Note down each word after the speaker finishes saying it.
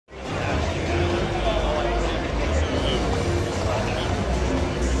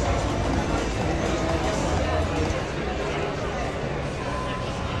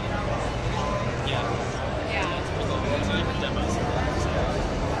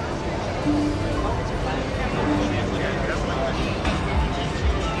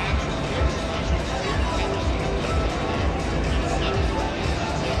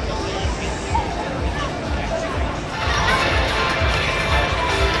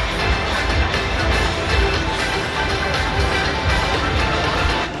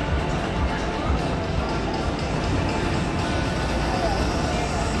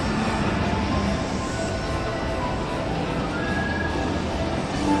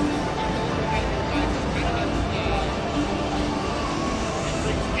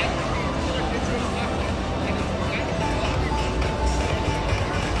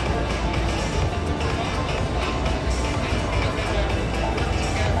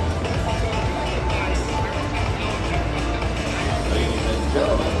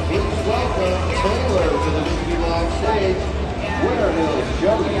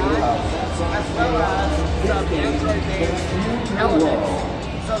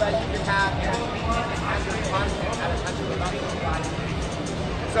So that you can have your content at a touch of a button.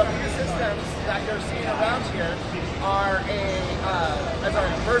 So these systems that you're seeing around here are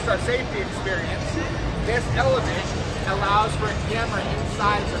first our safety experience. This element allows for a camera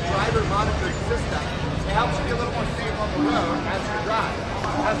inside the driver monitoring system. It helps you be a little more safe on the road as you drive.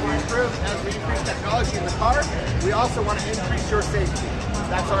 As we increase technology in the car, we also want to increase your safety.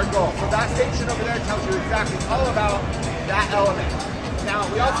 That's our goal. So that station over there tells you exactly all about that element. Now,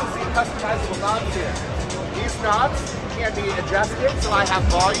 we also see customizable knobs here. These knobs can be adjusted, so I have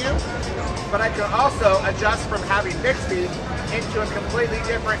volume, but I can also adjust from having Bixby into a completely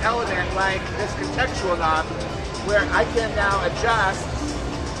different element, like this contextual knob, where I can now adjust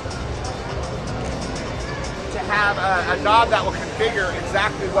to have a knob that will configure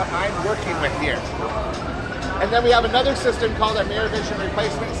exactly what I'm working with here. And then we have another system called a mirror vision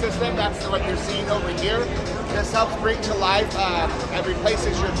replacement system. That's what you're seeing over here. This helps bring to life and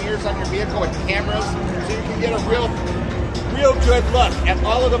replaces your mirrors on your vehicle with cameras, so you can get a real good look at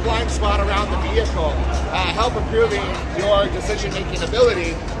all of the blind spot around the vehicle, help improving your decision-making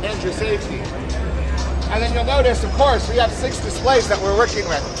ability and your safety. And then you'll notice, of course, we have 6 displays that we're working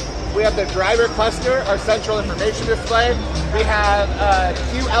with. We have the driver cluster, our central information display. We have a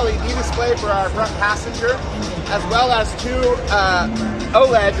QLED display for our front passenger, as well as 2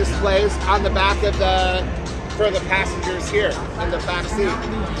 OLED displays on the back of for the passengers here in the back seat.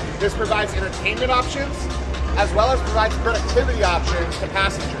 This provides entertainment options, as well as provides productivity options to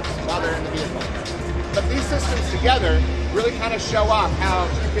passengers while they're in the vehicle. But these systems together really kind of show off how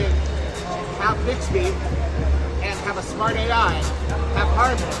you can have Bixby and have a smart AI, have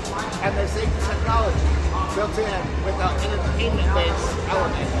HARMAN, and their safety technology built in with an entertainment-based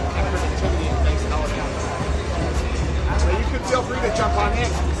element and productivity-based element. So you can feel free to jump on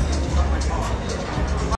in.